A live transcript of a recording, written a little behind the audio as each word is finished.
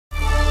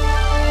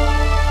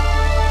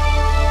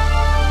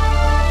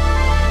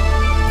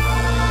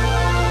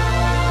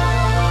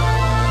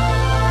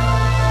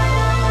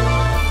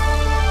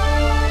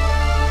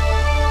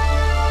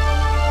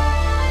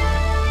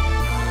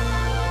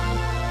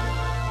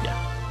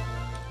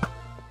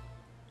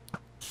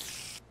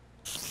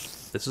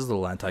This is a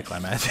little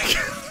anticlimactic.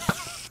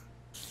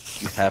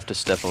 You have to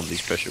step on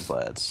these pressure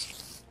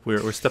plats.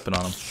 We're stepping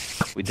on them.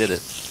 We did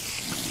it.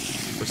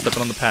 We're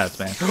stepping on the pads,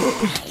 man.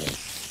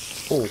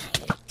 Oh,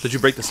 did you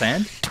break the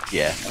sand?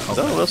 Yeah. I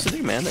don't know what else to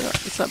do, man.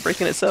 It's not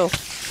breaking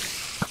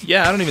itself.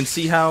 Yeah, I don't even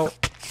see how.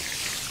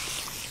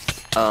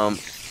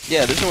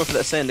 Yeah, there's nowhere for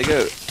that sand to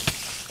go.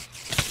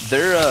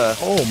 They're,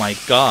 Oh my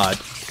god.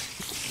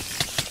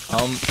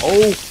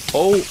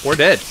 Oh, we're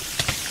dead.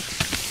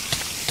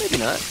 maybe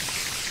not.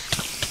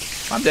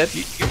 I'm dead.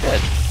 You're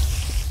dead.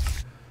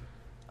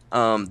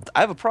 I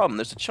have a problem.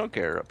 There's a chunk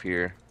error up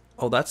here.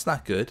 Oh, that's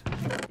not good.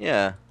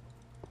 Yeah.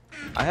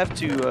 I have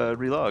to,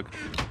 relog.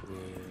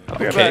 I'll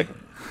be right Okay. back.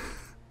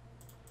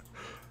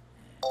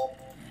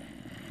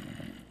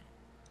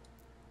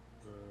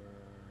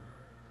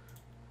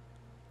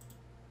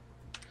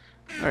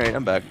 Alright,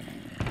 I'm back.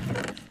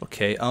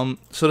 Okay,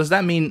 so does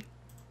that mean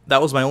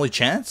that was my only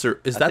chance,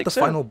 or is I that think the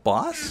so. final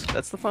boss?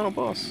 That's the final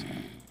boss.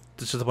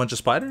 It's just a bunch of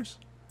spiders?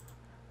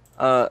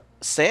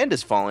 Sand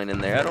is falling in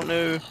there. I don't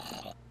know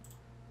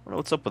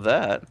what's up with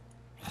that.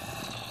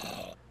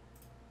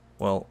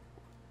 Well,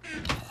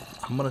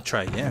 I'm gonna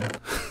try again.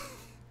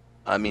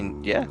 I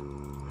mean, yeah.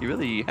 You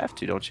really have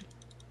to, don't you?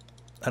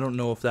 I don't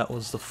know if that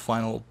was the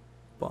final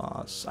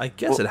boss. I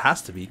guess Well- it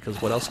has to be,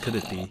 because what else could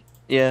it be?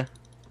 Yeah.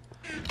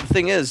 The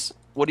thing is,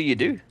 what do?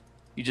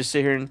 You just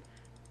sit here and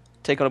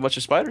take on a bunch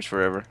of spiders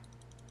forever.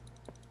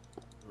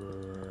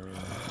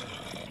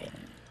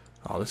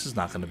 Oh, this is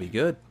not gonna be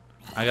good.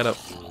 I gotta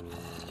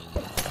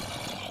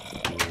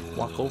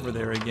walk over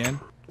there again.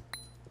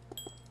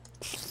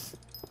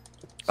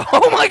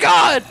 Oh my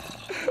god!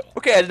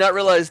 Okay, I did not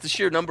realize the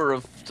sheer number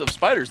of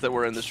spiders that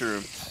were in this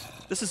room.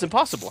 This is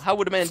impossible. How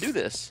would a man do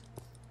this?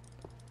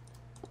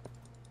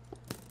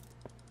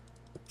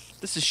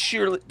 This is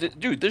sheerly...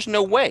 Dude, there's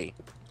no way.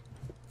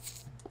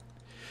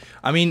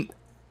 I mean,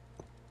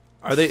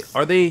 are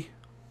they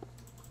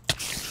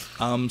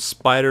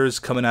spiders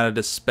coming out of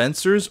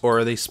dispensers, or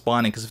are they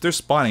spawning? Because if they're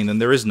spawning, then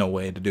there is no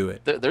way to do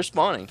it. They're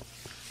spawning.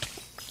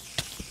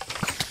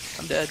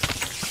 I'm dead.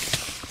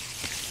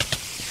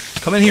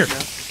 Come in here. No.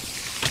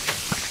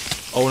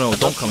 Oh no,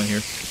 don't come in here.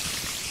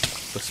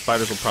 The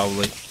spiders will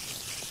probably.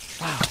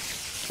 Wow.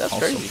 That's Awesome.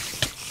 crazy.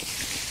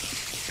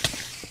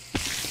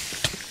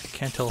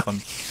 Can't tell if I'm.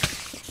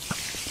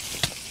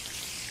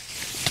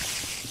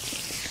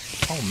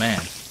 Oh man,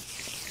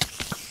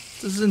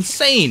 this is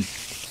insane.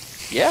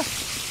 Yeah.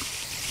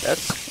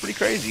 That's pretty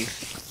crazy.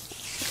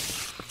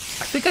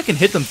 I think I can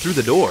hit them through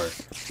the door.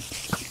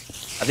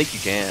 I think you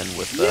can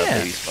with Yeah.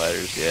 baby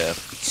spiders, yeah.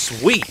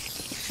 Sweet.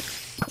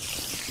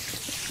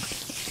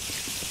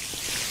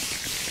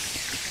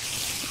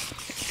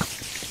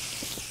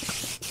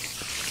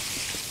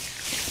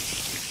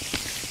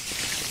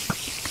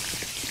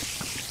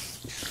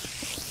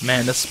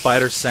 Man, the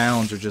spider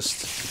sounds are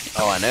just.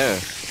 Oh, I know.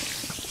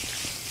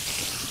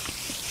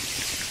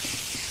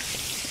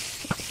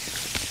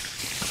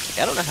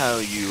 I don't know how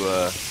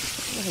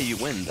you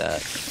win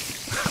that.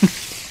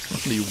 How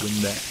do you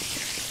win that?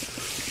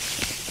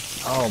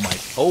 Oh my.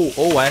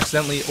 Oh, I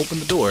accidentally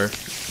opened the door.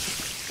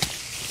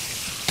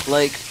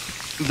 Like,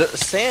 the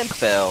sand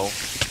fell.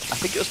 I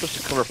think it was supposed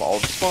to cover up all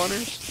the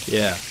spawners.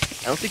 Yeah.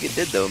 I don't think it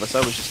did, though, unless I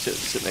was just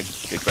sitting in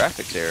a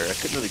graphics error. I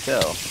couldn't really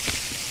tell.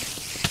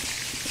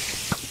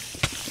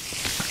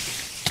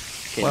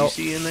 Can Well, you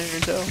see in there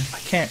and tell? I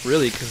can't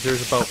really, because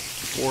there's about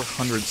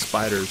 400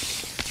 spiders.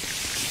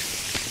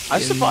 I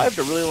survived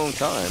a really long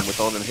time with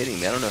all them hitting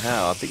me. I don't know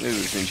how. I think maybe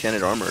it was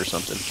enchanted armor or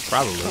something.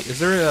 Probably. Is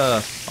there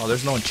a... Oh,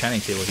 there's no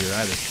enchanting table here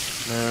either.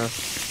 No.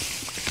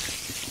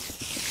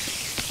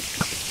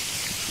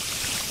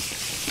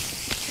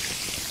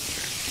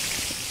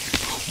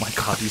 Oh my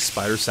god, these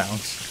spider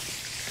sounds.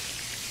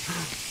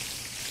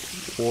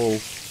 Whoa.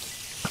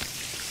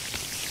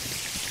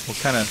 What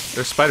kind of...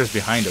 There's spiders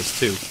behind us,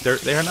 too.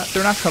 They're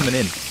not coming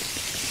in.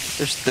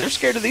 They're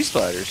scared of these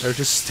spiders. They're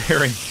just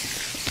staring.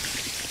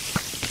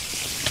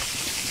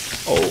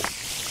 Oh.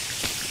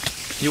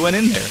 You went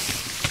in there.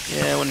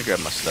 Yeah, I want to grab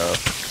my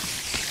stuff.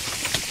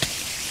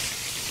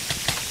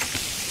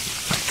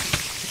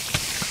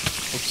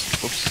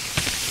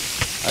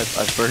 Oops.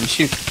 I've burned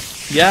you.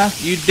 Yeah,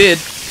 you did.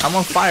 I'm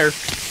on fire.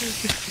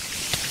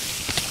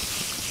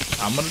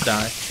 I'm gonna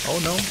die. Oh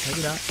no,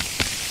 maybe not.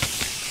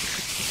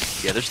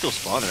 Yeah, they're still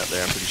spawning up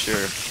there, I'm pretty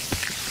sure.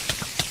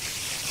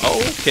 Oh,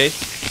 okay.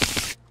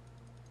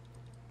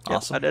 Yeah,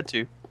 Awesome. I did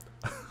too.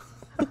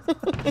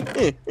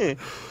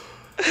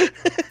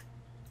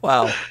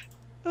 Wow.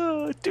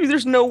 Oh, dude,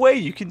 there's no way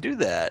you can do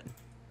that.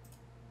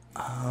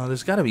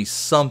 There's gotta be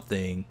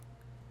something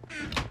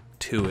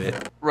to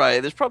it. Right,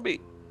 there's probably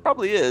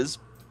is.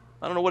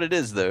 I don't know what it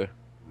is though.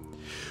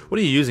 What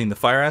are you using? The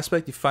fire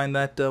aspect? You find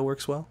that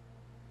works well?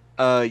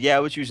 Yeah, I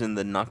was using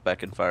the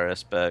knockback and fire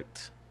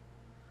aspect.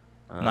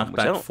 Which I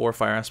Knockback don't- 4,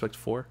 fire aspect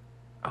 4.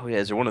 Oh yeah,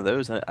 is there one of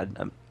those? That's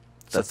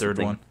the third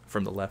one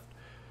from the left.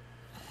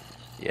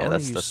 Yeah, I wanna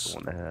that's use- the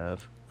one to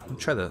have. I'm gonna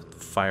try the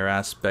fire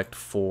aspect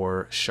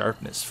 4,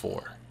 sharpness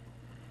 4.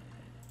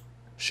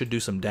 Should do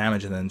some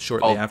damage and then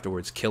shortly Oh.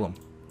 afterwards kill him.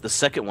 The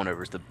second one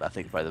over is I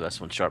think probably the best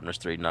one. Sharpness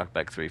 3,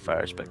 knockback 3,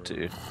 fire spec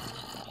 2.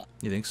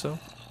 You think so?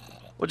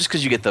 Well, just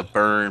because you get the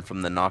burn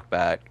from the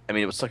knockback. I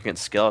mean, it was stuck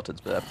against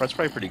skeletons, but that's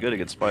probably pretty good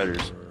against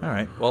spiders. All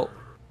right. Well,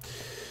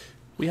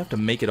 we have to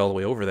make it all the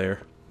way over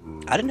there.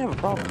 I didn't have a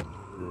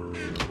problem.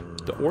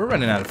 We're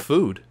running out of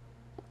food.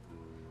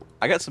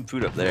 I got some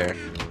food up there.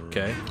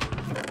 Okay.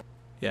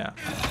 Yeah.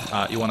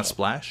 You want a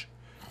splash?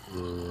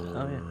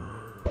 Oh, yeah.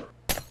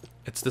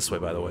 It's this way,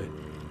 by the way.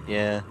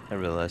 Yeah, I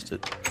realized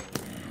it.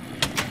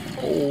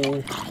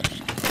 Oh.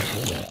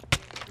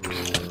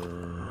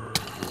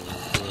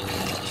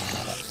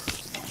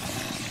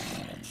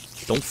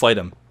 Don't fight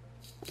him.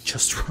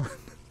 Just run.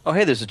 Oh,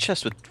 hey, there's a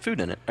chest with food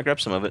in it. I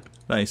grabbed some of it.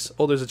 Nice.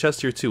 Oh, there's a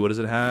chest here too. What does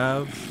it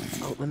have?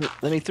 Oh,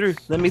 let me through.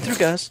 Let me through,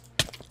 guys.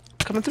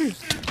 Coming through.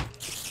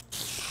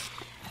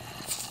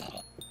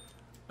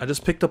 I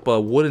just picked up a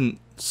wooden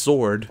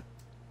sword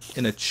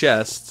in a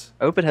chest.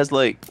 I hope it has,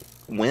 like,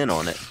 win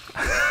on it.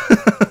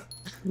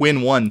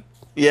 Win 1.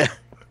 Yeah.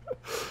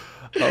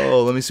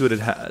 Oh, let me see what it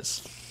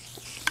has.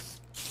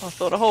 Oh,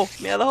 throw the hole.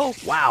 Yeah, the hole.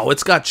 Wow,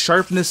 it's got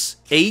sharpness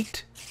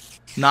 8,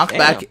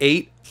 knockback Damn.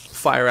 8,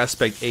 fire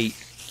aspect 8.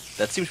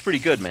 That seems pretty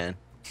good, man.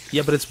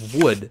 Yeah, but it's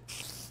wood.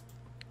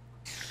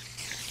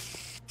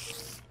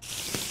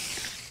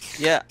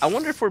 Yeah, I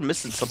wonder if we're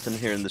missing something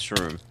here in this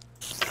room.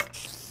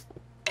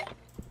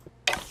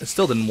 It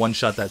still didn't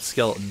one-shot that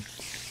skeleton.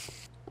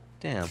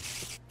 Damn.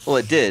 Well,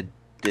 it did,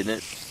 didn't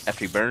it?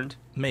 After he burned?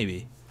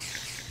 Maybe.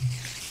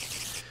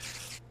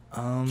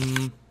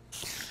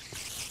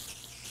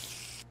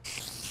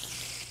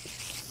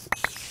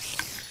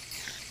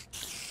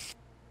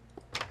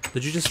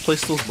 Did you just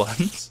place those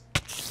buttons?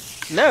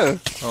 No.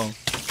 Oh.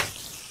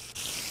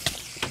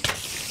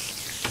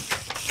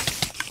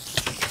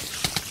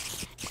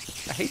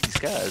 I hate these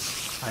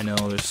guys. I know,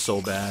 they're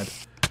so bad.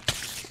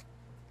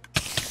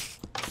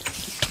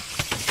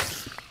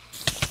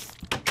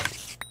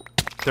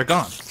 They're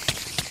gone.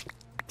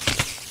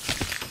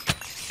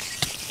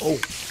 Oh.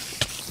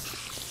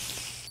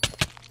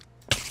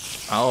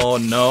 Oh,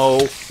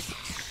 no.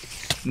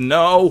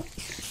 No.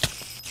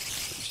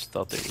 Just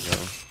thought they were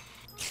going.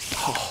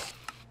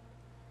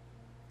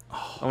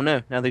 Oh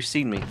no, now they've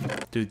seen me.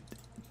 Dude,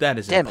 that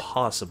is Damn it.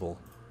 impossible.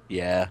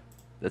 Yeah,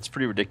 that's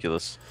pretty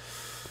ridiculous.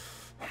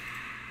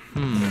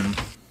 I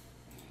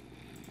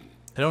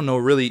don't know,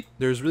 really,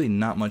 there's really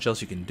not much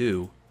else you can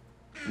do.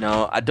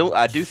 No, I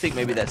do think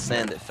maybe that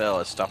sand that fell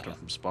has stopped them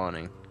from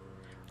spawning.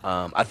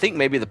 I think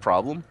maybe the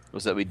problem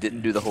was that we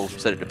didn't do the whole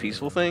set it to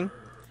peaceful thing.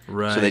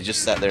 Right. So they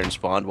just sat there and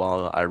spawned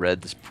while I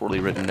read this poorly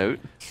written note.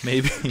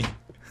 Maybe.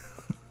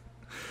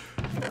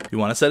 You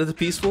want to set it to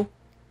peaceful?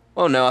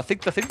 Oh no, I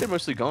think they're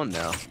mostly gone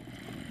now.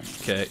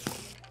 Okay.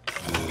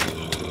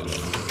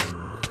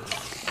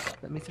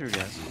 Let me through,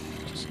 guys.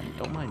 Just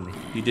don't mind me.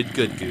 You did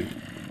good, Guude.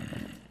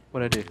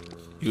 What'd I do?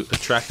 You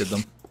attracted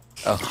them.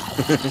 Oh.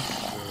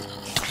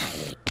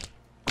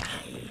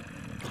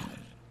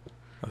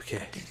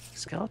 Okay.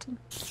 Skeleton?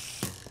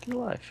 Get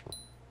alive.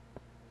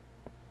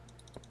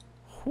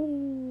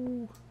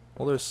 Ooh.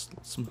 Well, there's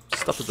some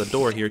stuff at the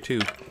door here,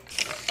 too.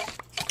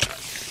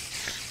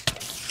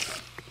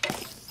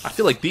 I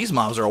feel like these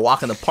mobs are a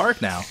walk in the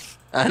park now.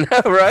 I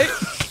know, right?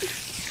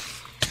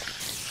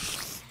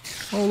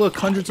 Oh, look,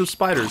 hundreds of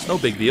spiders. No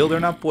big deal. They're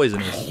not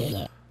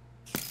poisonous.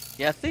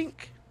 Yeah, I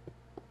think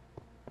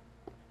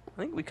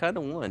we kind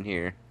of won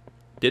here.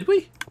 Did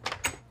we?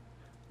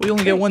 We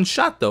only get one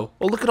shot, though.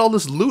 Oh, look at all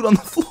this loot on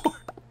the floor.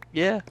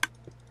 Yeah.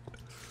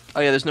 Oh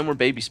yeah, there's no more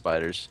baby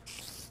spiders.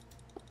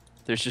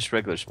 There's just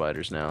regular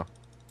spiders now.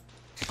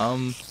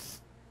 What'd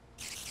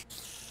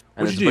And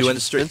you there's do? a You bunch went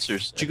of straight-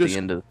 dispensers did at you the go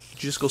end of.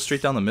 Did you just go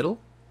straight down the middle?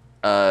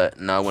 No,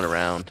 I went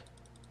around.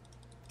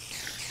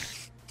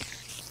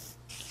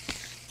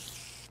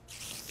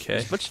 Okay.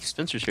 There's a bunch of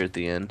dispensers here at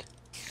the end.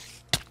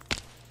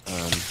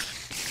 Man,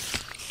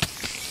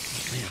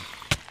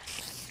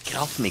 get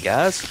off me,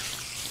 guys!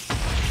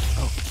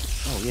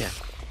 Oh yeah.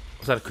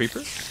 Was that a creeper?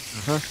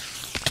 Uh huh.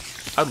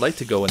 I'd like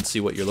to go and see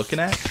what you're looking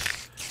at.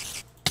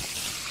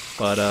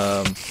 But,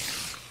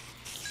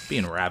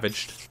 being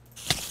ravaged.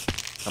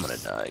 I'm gonna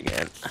die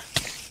again.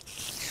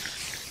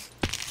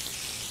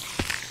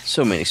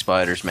 So many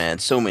spiders, man.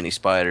 So many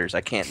spiders.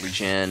 I can't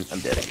regen. I'm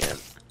dead again.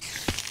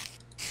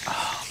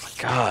 Oh my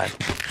god.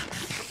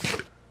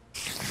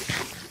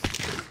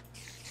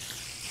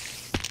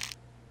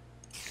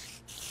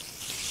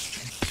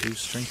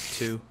 Strength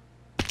 2.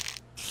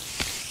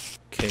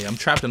 Okay, I'm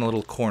trapped in a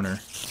little corner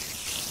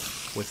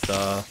with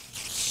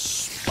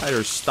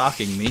spiders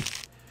stalking me.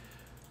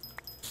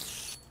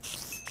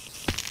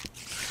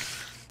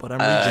 But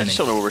I'm I just regening.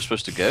 don't know where we're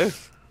supposed to go.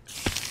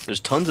 There's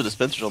tons of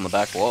dispensers on the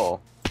back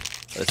wall.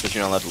 But it says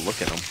you're not allowed to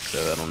look at them,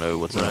 so I don't know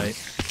what's in 'em. Right.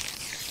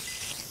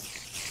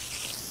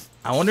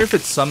 I wonder if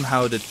it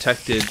somehow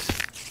detected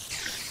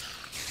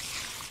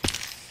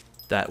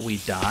that we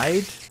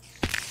died.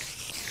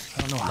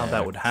 I don't know how No.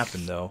 that would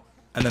happen though.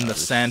 And then the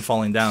sand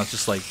falling down, it's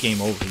just like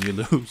game over, you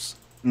lose.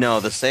 No,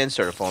 the sand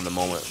started falling the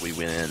moment we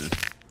went in.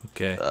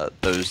 Okay.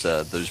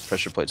 Those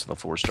pressure plates on the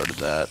floor started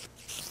that.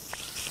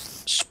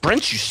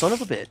 sprint, you son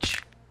of a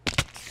bitch.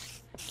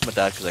 I'm gonna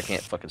die because I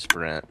can't fucking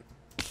sprint.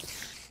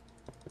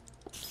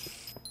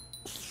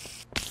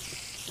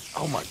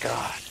 Oh my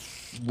god.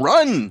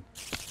 Run!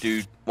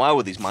 Dude, why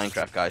would these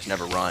Minecraft guys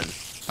never run?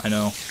 I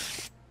know.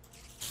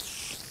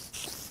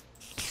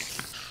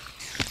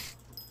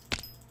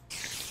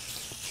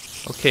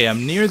 Okay,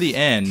 I'm near the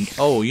end.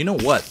 Oh, you know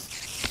what?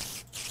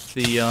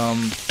 The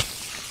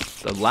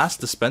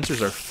last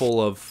dispensers are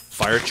full of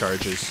fire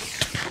charges.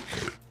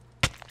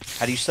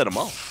 How do you set them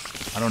off?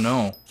 I don't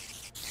know.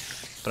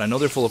 But I know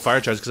they're full of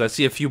fire charges because I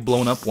see a few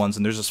blown up ones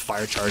and there's just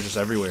fire charges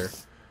everywhere.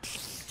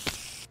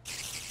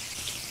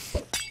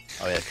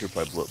 Oh yeah, could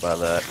probably blew it by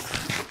that.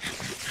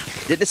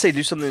 Didn't it say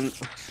do something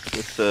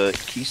with the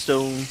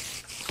keystone?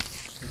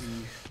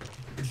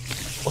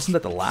 Wasn't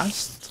that the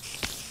last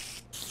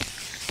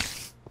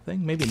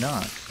thing? Maybe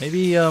not.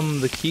 Maybe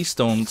the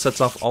keystone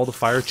sets off all the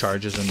fire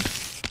charges and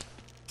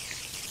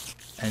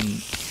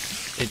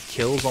it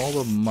kills all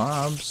the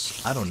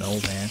mobs. I don't know,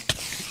 man.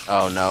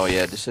 Oh no,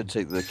 yeah, it just said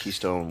take the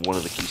keystone, one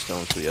of the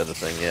keystones to the other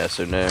thing. Yeah,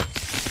 so no.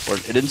 Or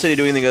it didn't say to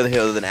do anything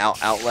other than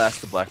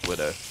outlast the Black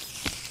Widow.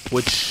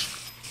 Which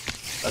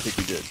I think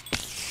we did.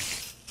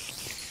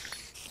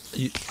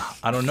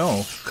 I don't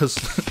know, because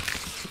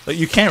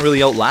you can't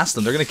really outlast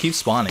them. They're going to keep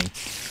spawning.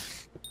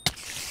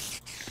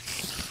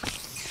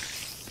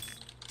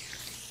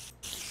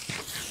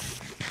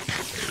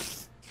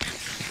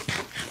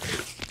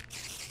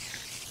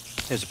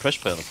 There's a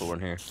pressure plate on the floor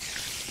in here.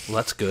 Well,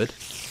 that's good.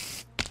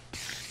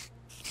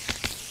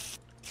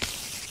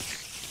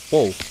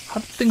 Whoa, how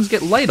did things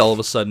get light all of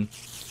a sudden?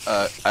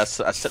 I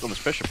set on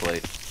this pressure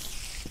plate,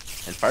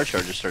 and fire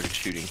charges started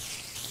shooting.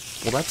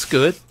 Well, that's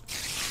good.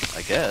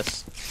 I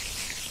guess.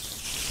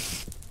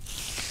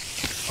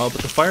 Oh,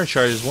 but the fire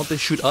charges, won't they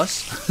shoot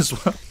us as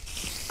well?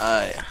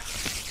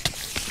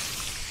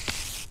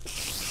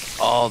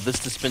 Oh, this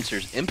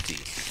dispenser's empty.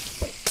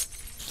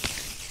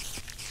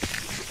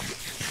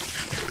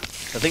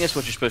 I think that's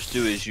what you're supposed to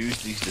do, is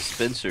use these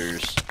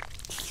dispensers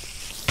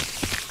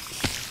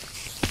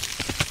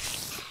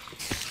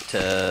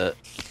to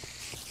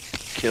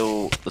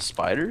kill the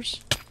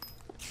spiders.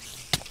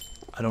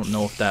 I don't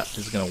know if that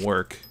is going to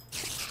work.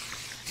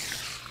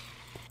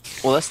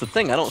 Well, that's the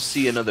thing. I don't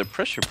see another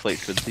pressure plate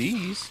for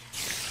these.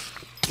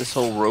 This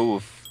whole row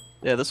of...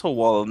 Yeah, this whole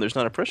wall, there's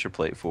not a pressure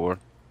plate for.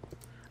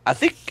 I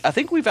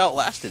think we've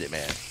outlasted it,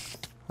 man.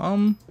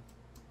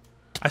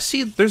 I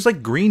see there's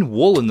like green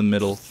wool in the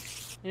middle.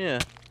 Yeah.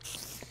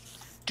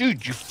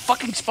 Dude, you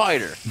fucking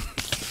spider.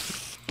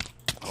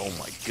 Oh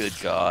my good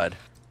god.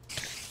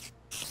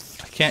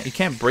 You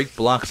can't break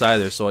blocks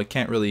either, so I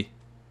can't really...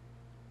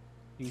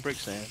 You can break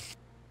sand.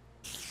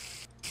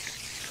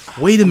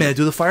 Wait a minute,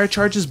 do the fire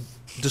charges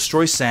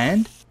destroy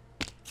sand?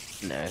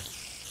 No.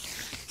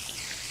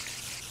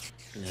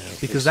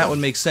 Because that would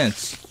make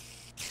sense.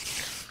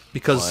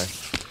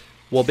 Because,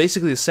 well,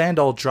 basically the sand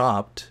all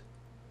dropped.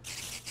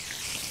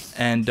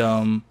 And,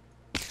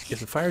 if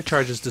the fire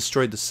charges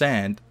destroyed the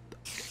sand,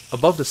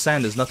 above the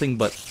sand is nothing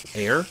but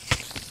air.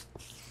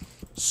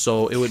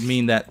 So it would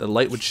mean that the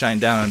light would shine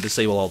down and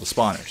disable all the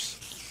spawners.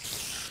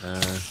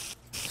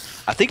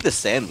 I think the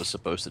sand was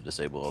supposed to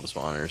disable all the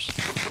spawners.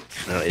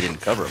 No, it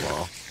didn't cover them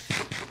all.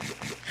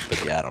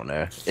 But yeah, I don't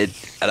know.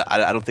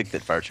 I don't think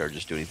that fire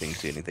charges do anything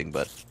to anything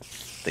but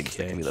things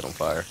that can be lit on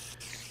fire.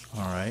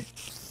 Alright.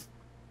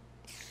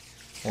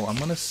 Well, I'm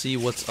gonna see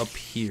what's up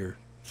here.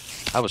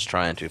 I was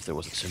trying to if there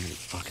wasn't so many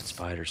fucking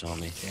spiders on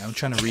me. Yeah, I'm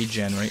trying to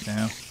regen right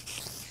now.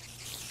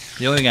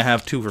 The only thing I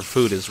have too for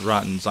food is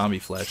rotten zombie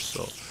flesh,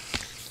 so...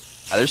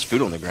 There's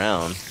food on the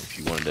ground if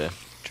you wanted to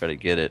try to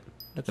get it.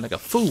 Looking like a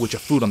fool with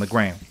your food on the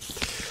ground.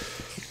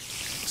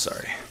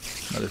 Sorry.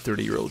 Another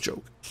 30-year-old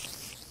joke.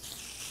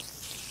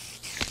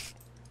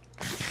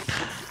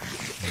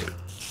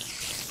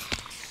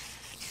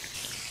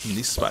 And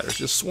these spiders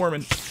just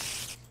swarming.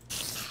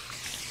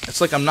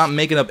 It's like I'm not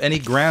making up any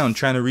ground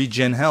trying to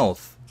regen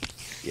health.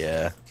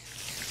 Yeah.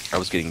 I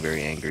was getting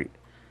very angry.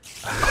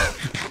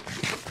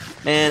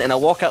 Man, and I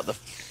walk out the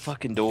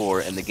fucking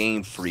door and the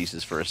game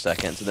freezes for a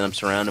second, so then I'm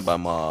surrounded by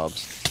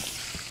mobs.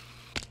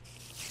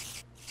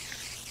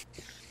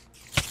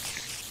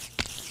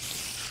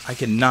 I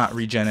cannot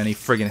regen any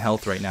friggin'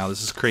 health right now.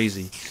 This is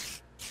crazy.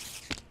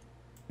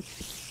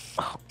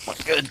 Oh my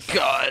good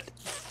god.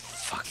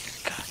 Fuck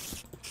god.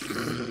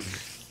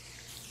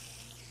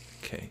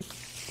 Okay.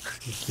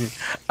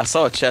 I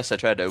saw a chest, I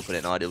tried to open it,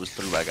 and all I did was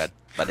throw my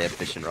damn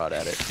fishing rod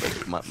at it.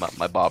 Like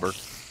my bobber.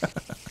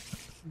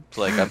 It's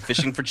like I'm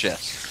fishing for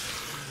chests.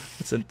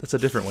 That's a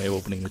different way of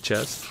opening the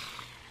chest.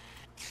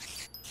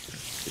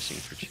 Fishing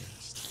for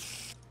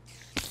chests.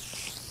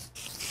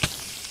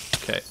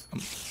 Okay.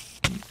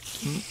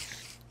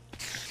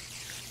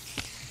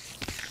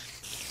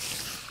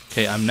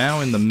 Okay, I'm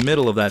now in the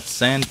middle of that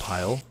sand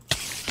pile.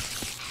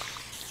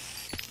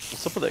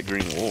 What's up with that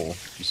green wool?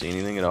 You see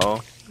anything at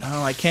all?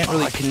 No, I can't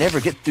really... I can never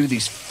get through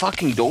these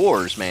fucking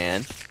doors,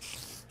 man.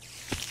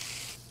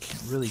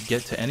 Can't really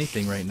get to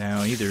anything right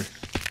now either.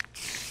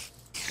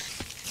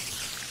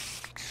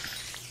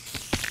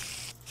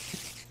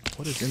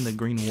 What is in the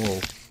green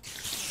wool?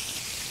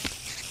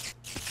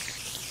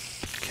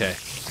 Okay.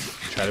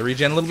 Try to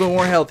regen a little bit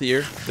more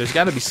healthier. There's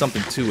got to be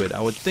something to it. I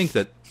would think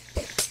that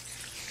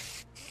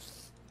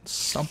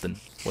something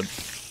would,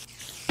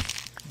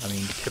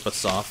 tip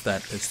us off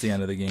that it's the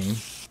end of the game.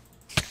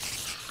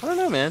 I don't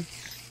know, man.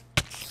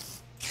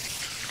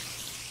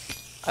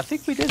 I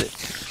think we did it.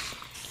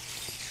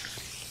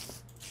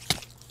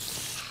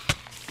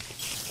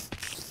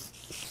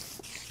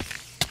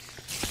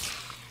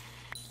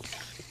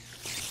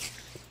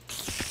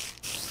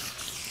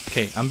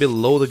 Okay, I'm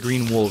below the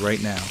green wool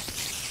right now.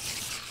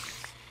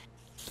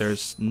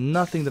 There's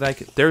nothing that I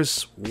could...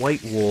 There's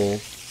white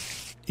wool.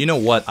 You know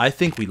what? I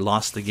think we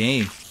lost the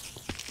game.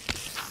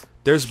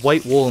 There's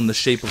white wool in the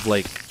shape of,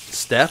 like,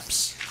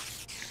 steps.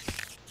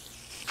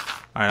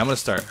 Alright, I'm gonna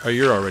start. Oh,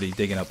 you're already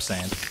digging up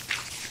sand.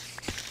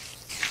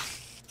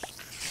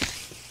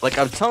 Like,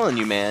 I'm telling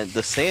you, man,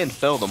 the sand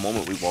fell the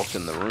moment we walked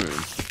in the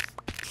room.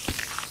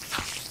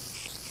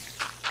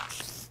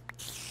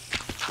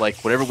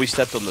 Like, whenever we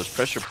stepped on those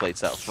pressure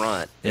plates out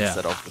front, it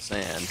set off the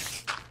sand.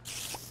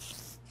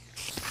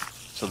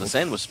 So the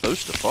sand was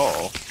supposed to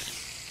fall.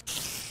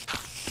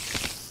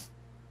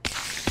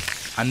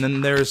 And then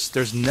there's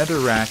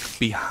netherrack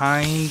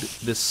behind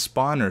this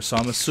spawner, so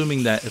I'm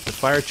assuming that if the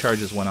fire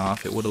charges went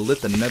off, it would have lit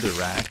the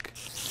netherrack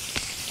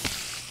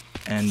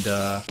and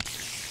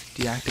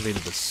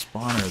deactivated the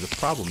spawner. The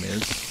problem is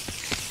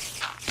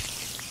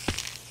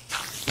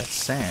that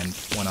sand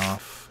went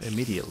off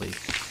immediately.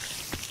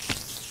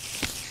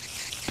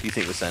 Do you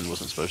think the sand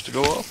wasn't supposed to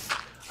go off?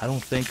 I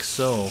don't think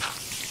so.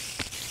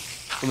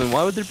 Well, then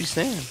why would there be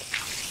sand?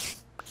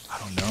 I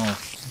don't know.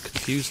 I'm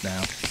confused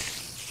now.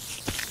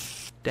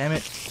 Damn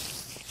it.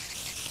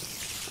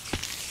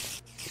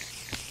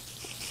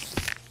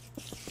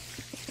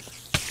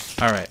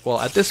 Alright,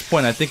 well, at this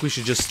point, I think we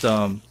should just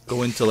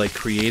go into, like,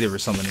 creative or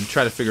something and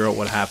try to figure out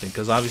what happened,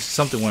 because obviously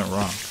something went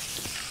wrong.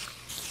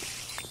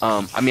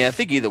 I mean, I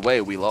think either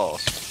way, we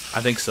lost.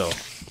 I think so.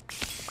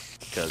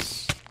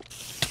 Because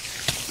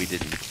we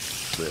didn't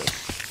live.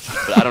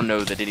 But I don't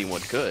know that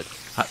anyone could.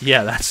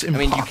 Yeah, that's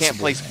impossible. I mean, you can't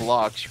place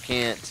blocks, you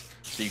can't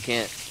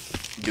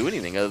do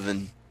anything other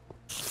than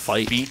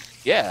fight. Beat.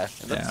 Yeah,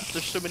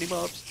 there's so many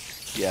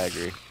mobs. Yeah, I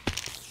agree.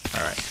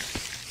 Alright.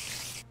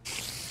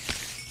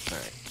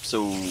 Alright,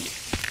 so...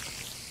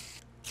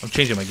 I'm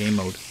changing my game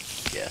mode.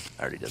 Yeah,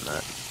 I already did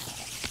that.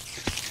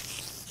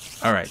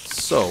 Alright,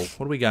 so,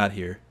 what do we got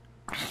here?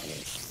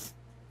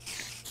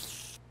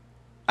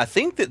 I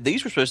think that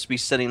these were supposed to be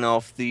setting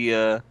off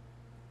the,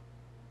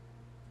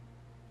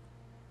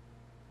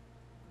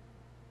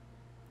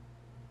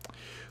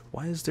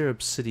 Why is there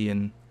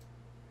obsidian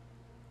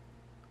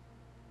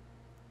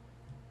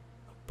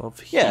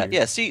above here?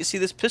 Yeah, see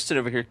this piston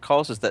over here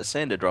causes that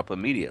sand to drop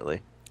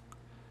immediately.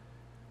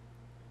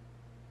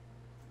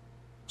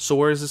 So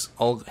where is this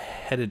all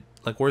headed?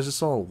 Like, where is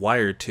this all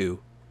wired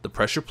to? The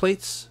pressure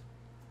plates?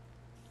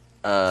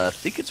 I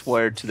think it's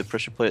wired to the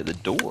pressure plate at the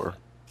door.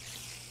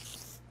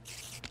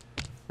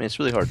 I mean, it's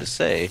really hard to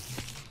say.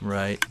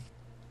 Right.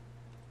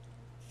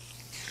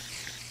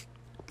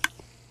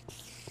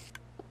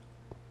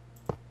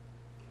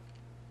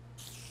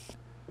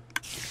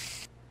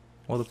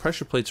 Well, the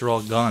pressure plates are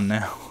all gone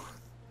now.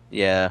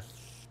 Yeah.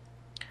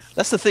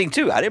 That's the thing,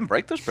 too. I didn't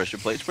break those pressure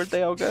plates. Where'd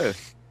they all go?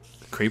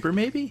 Creeper,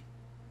 maybe?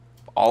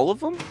 All of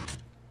them?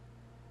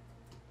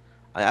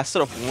 I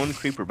set off one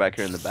creeper back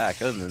here in the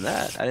back. Other than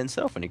that, I didn't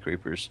set off any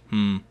creepers.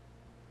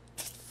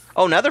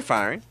 Oh, now they're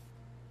firing.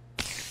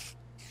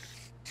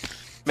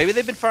 Maybe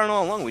they've been firing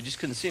all along. We just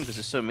couldn't see them because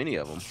there's so many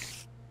of them.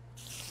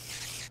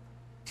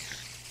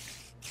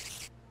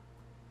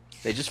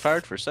 They just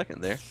fired for a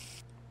second there.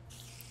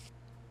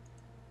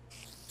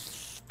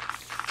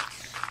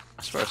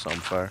 I swear I saw them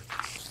fire.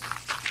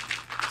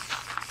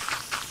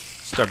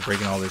 Start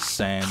breaking all this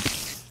sand.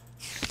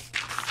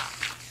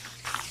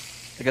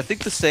 Like, I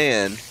think the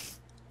sand...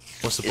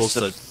 was supposed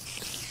to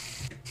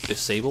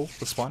disable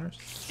the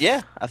spawners?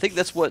 Yeah, I think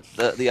that's what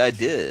the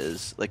idea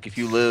is. Like, if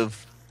you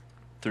live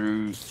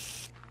through...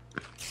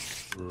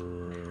 I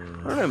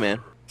don't know, man.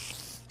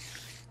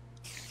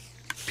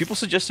 People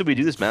suggested we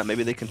do this map.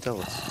 Maybe they can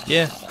tell us.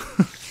 Yeah.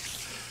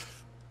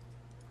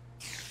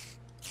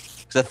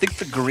 Because I think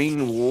the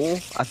green wool,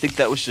 I think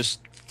that was just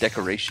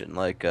decoration.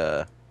 Like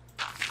I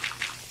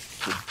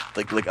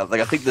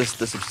think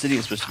this obsidian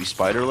is supposed to be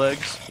spider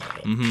legs.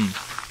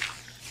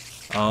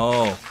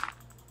 Oh.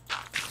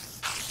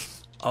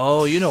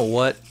 Oh, you know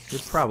what?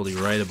 You're probably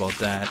right about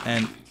that.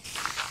 And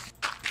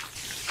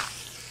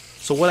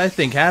so what I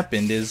think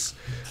happened is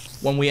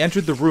when we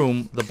entered the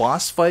room, the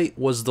boss fight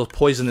was the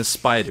poisonous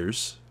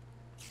spiders.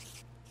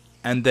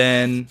 And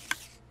then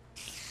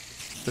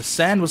the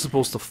sand was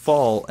supposed to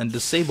fall and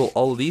disable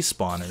all of these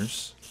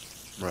spawners.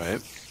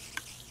 Right.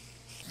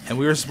 And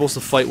we were supposed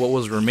to fight what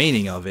was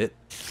remaining of it.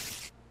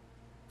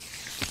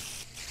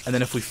 And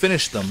then if we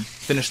finished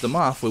them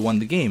off, we won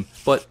the game.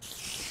 But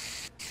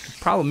the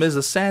problem is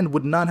the sand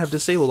would not have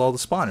disabled all the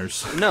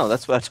spawners. No,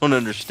 that's what I don't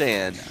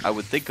understand. I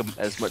would think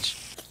as much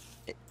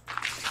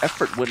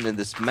effort went into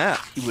this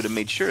map, he would have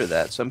made sure of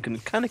that. So I'm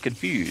kind of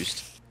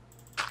confused.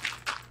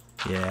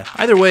 Yeah.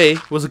 Either way,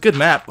 it was a good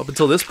map up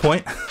until this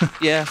point.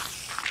 Yeah.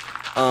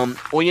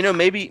 Well, you know,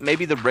 maybe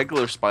the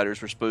regular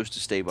spiders were supposed to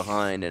stay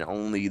behind, and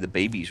only the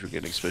babies were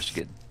supposed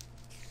to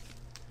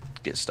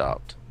get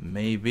stopped.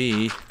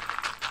 Maybe.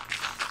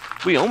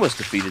 We almost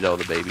defeated all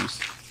the babies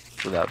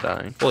without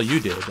dying. Well, you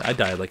did. I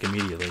died like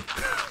immediately.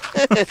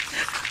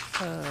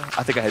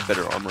 I think I had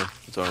better armor.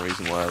 That's the only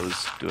reason why I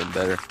was doing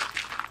better.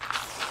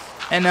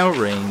 And now it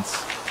rains.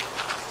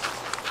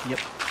 Yep.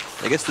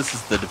 I guess this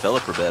is the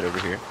developer bed over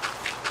here.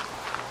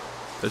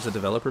 There's a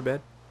developer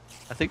bed?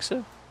 I think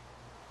so.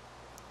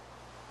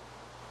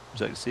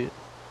 Wish I could see it.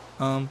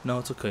 No,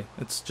 it's okay.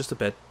 It's just a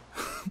bed.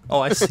 Oh,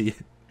 I see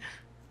it.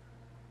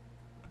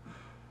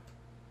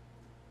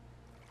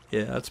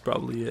 Yeah, that's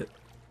probably it.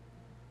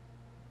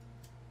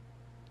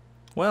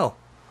 Well,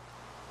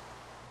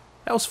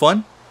 that was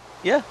fun.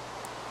 Yeah.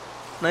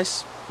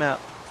 Nice map.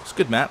 It's a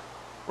good map.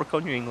 Work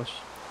on your English.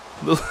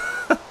 A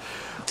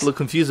little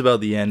confused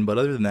about the end, but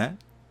other than that,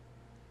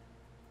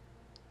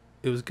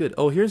 it was good.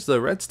 Oh, here's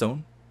the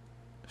redstone.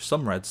 There's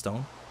some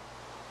redstone.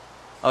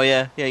 Oh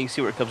yeah, yeah. You can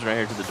see where it comes right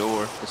here to the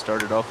door. It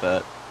started off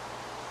at.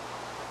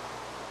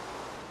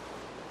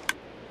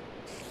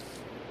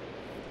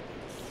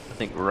 I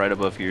think right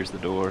above here is the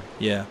door.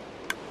 Yeah.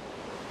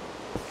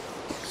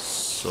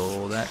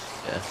 So that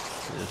Yeah,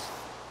 it is.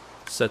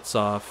 sets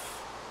off.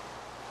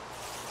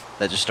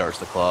 That just starts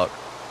the clock.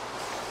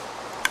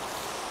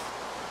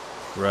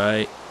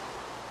 Right.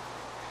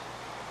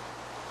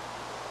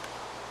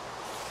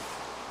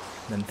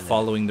 Then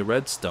following the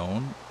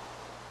redstone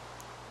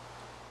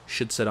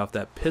should set off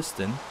that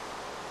piston.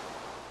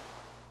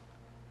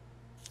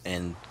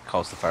 And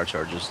cause the fire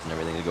charges and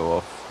everything to go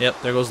off.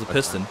 Yep, there goes the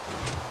piston.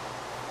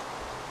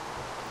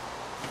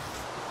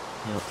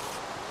 Yep.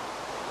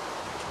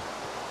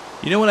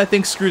 You know what I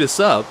think screwed us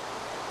up?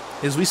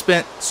 Is we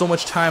spent so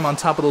much time on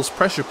top of those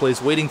pressure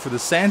plates waiting for the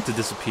sand to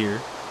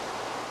disappear.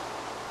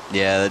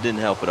 Yeah, that didn't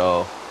help at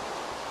all.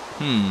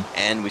 Hmm.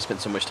 And we spent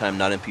so much time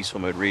not in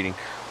peaceful mode reading.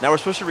 Now we're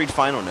supposed to read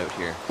final note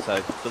here, so I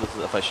feel as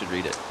if I should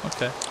read it.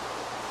 Okay.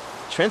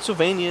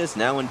 Transylvania is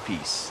now in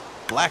peace.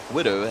 Black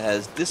Widow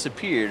has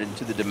disappeared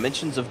into the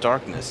dimensions of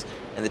darkness,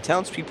 and the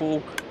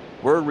townspeople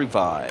were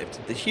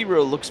revived. The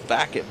hero looks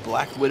back at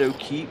Black Widow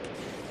Keep.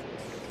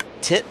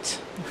 Tit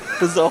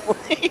was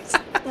always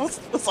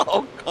was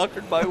all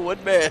conquered by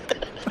one man.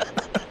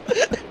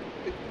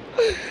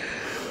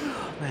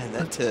 Oh, man,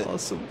 that's Tit.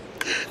 Awesome.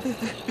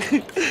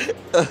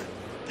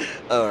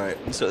 Alright,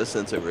 so the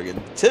sentence over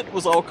again. Tit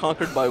was all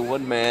conquered by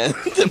one man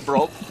that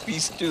brought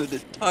peace to an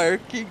entire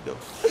kingdom.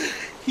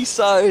 He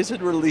sighs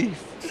in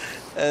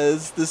relief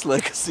as this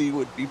legacy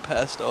would be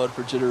passed on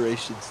for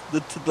generations.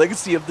 The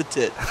legacy of the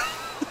Tit.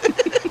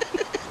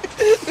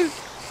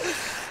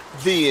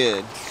 The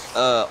end.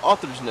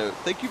 Author's note.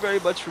 Thank you very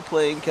much for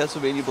playing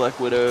Castlevania Black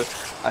Widow.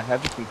 I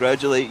have to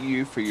congratulate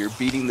you for your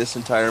beating this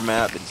entire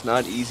map. It's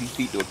not an easy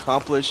feat to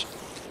accomplish.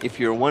 If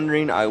you're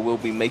wondering, I will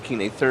be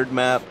making a third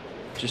map,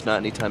 just not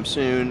anytime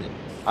soon.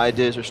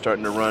 Ideas are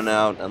starting to run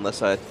out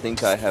unless I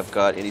think I have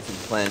got anything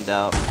planned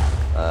out.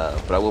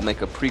 But I will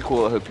make a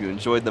prequel. I hope you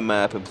enjoyed the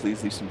map, and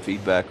please leave some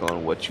feedback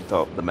on what you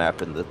thought of the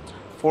map in the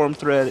forum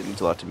thread. It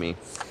means a lot to me.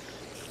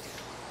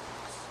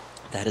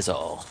 That is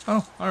all.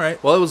 Oh,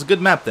 alright. Well, it was a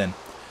good map then.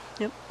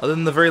 Yep. Other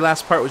than the very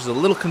last part, which is a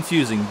little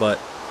confusing, but...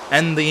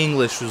 And the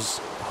English was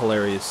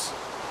hilarious.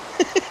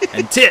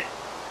 And Tit!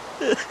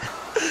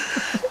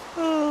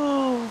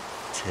 Oh,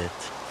 Tit.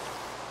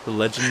 The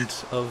legend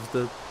of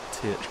the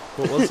Tit.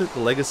 What was it? The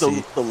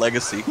legacy. The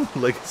legacy.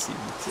 Legacy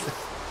of the Tit.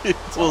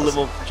 It will live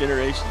on for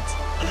generations.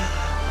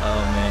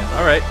 Oh, man.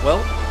 Alright,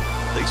 well...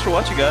 Thanks for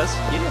watching, guys.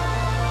 Yeah.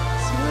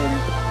 See you later.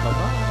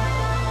 Bye-bye.